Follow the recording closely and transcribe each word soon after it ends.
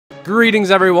Greetings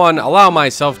everyone, allow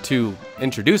myself to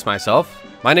introduce myself.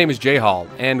 My name is Jay Hall,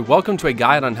 and welcome to a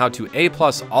guide on how to A+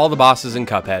 all the bosses in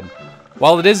Cuphead.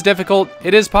 While it is difficult,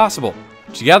 it is possible.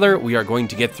 Together, we are going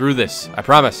to get through this, I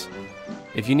promise.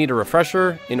 If you need a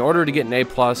refresher, in order to get an A+,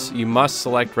 you must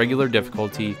select regular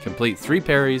difficulty, complete 3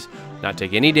 parries, not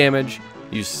take any damage,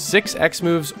 use 6 X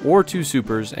moves or 2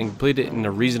 supers, and complete it in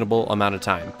a reasonable amount of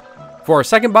time. For our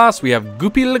second boss, we have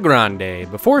GOOPY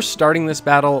GRANDE. Before starting this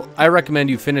battle, I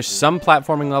recommend you finish some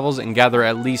platforming levels and gather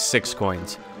at least 6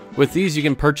 coins. With these, you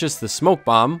can purchase the Smoke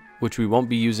Bomb, which we won't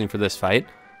be using for this fight,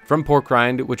 from Pork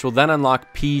Rind, which will then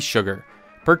unlock Pea Sugar.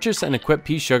 Purchase and equip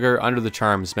Pea Sugar under the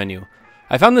Charms menu.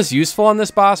 I found this useful on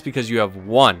this boss because you have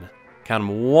one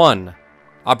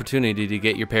opportunity to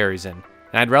get your parries in,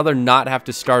 and I'd rather not have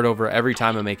to start over every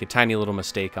time I make a tiny little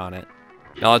mistake on it.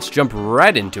 Now let's jump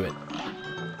right into it.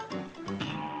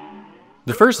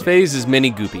 The first phase is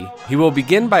Mini Goopy. He will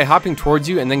begin by hopping towards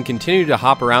you and then continue to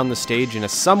hop around the stage in a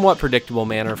somewhat predictable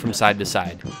manner from side to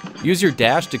side. Use your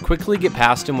dash to quickly get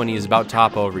past him when he is about to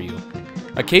hop over you.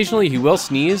 Occasionally he will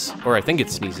sneeze, or I think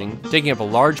it's sneezing, taking up a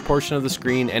large portion of the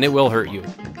screen, and it will hurt you.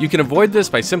 You can avoid this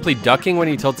by simply ducking when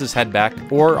he tilts his head back,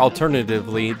 or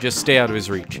alternatively, just stay out of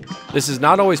his reach. This is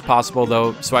not always possible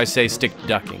though, so I say stick to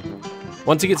ducking.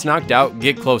 Once he gets knocked out,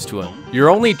 get close to him. Your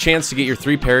only chance to get your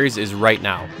 3 parries is right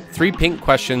now. 3 pink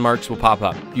question marks will pop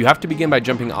up. You have to begin by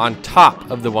jumping on top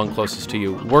of the one closest to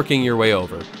you, working your way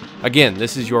over. Again,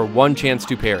 this is your one chance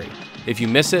to parry. If you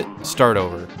miss it, start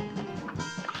over.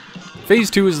 Phase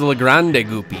 2 is the GRANDE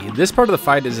Goopy. This part of the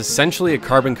fight is essentially a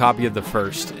carbon copy of the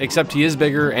first, except he is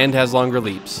bigger and has longer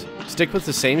leaps. Stick with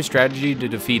the same strategy to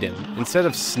defeat him. Instead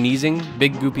of sneezing,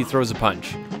 Big Goopy throws a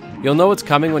punch. You'll know it's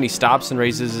coming when he stops and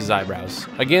raises his eyebrows.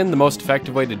 Again, the most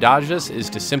effective way to dodge this is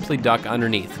to simply duck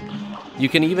underneath. You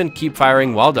can even keep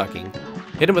firing while ducking.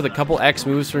 Hit him with a couple X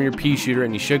moves from your pea shooter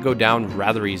and you should go down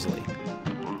rather easily.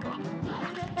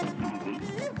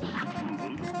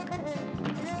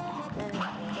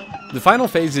 The final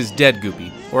phase is Dead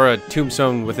Goopy, or a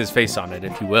tombstone with his face on it,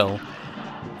 if you will.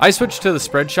 I switch to the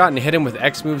spread shot and hit him with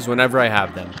X moves whenever I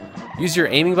have them. Use your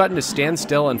aiming button to stand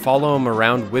still and follow him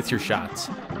around with your shots.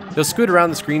 He'll scoot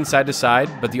around the screen side to side,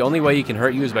 but the only way he can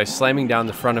hurt you is by slamming down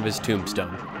the front of his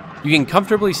tombstone. You can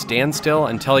comfortably stand still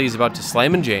until he's about to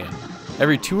slam and jam.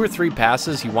 Every 2 or 3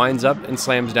 passes, he winds up and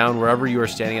slams down wherever you are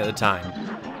standing at the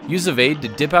time. Use Evade to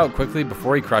dip out quickly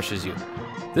before he crushes you.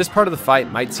 This part of the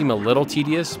fight might seem a little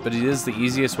tedious, but it is the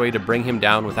easiest way to bring him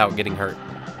down without getting hurt.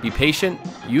 Be patient,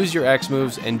 use your X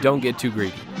moves, and don't get too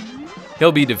greedy.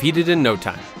 He'll be defeated in no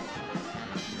time.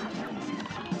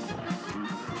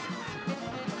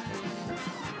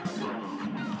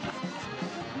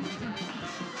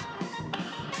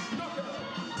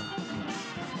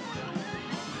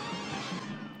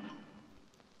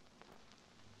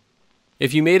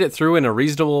 If you made it through in a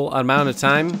reasonable amount of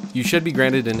time, you should be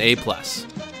granted an A+.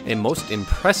 A most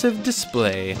impressive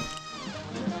display.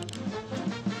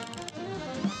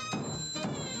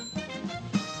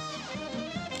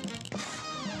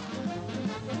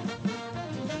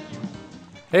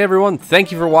 Hey everyone,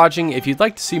 thank you for watching. If you'd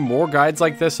like to see more guides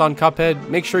like this on Cuphead,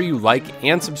 make sure you like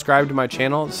and subscribe to my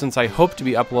channel, since I hope to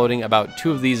be uploading about 2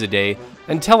 of these a day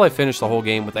until I finish the whole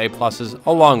game with A+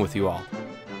 along with you all.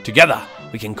 Together,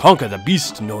 we can conquer the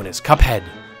beast known as Cuphead.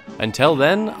 Until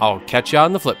then, I'll catch you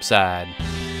on the flip side.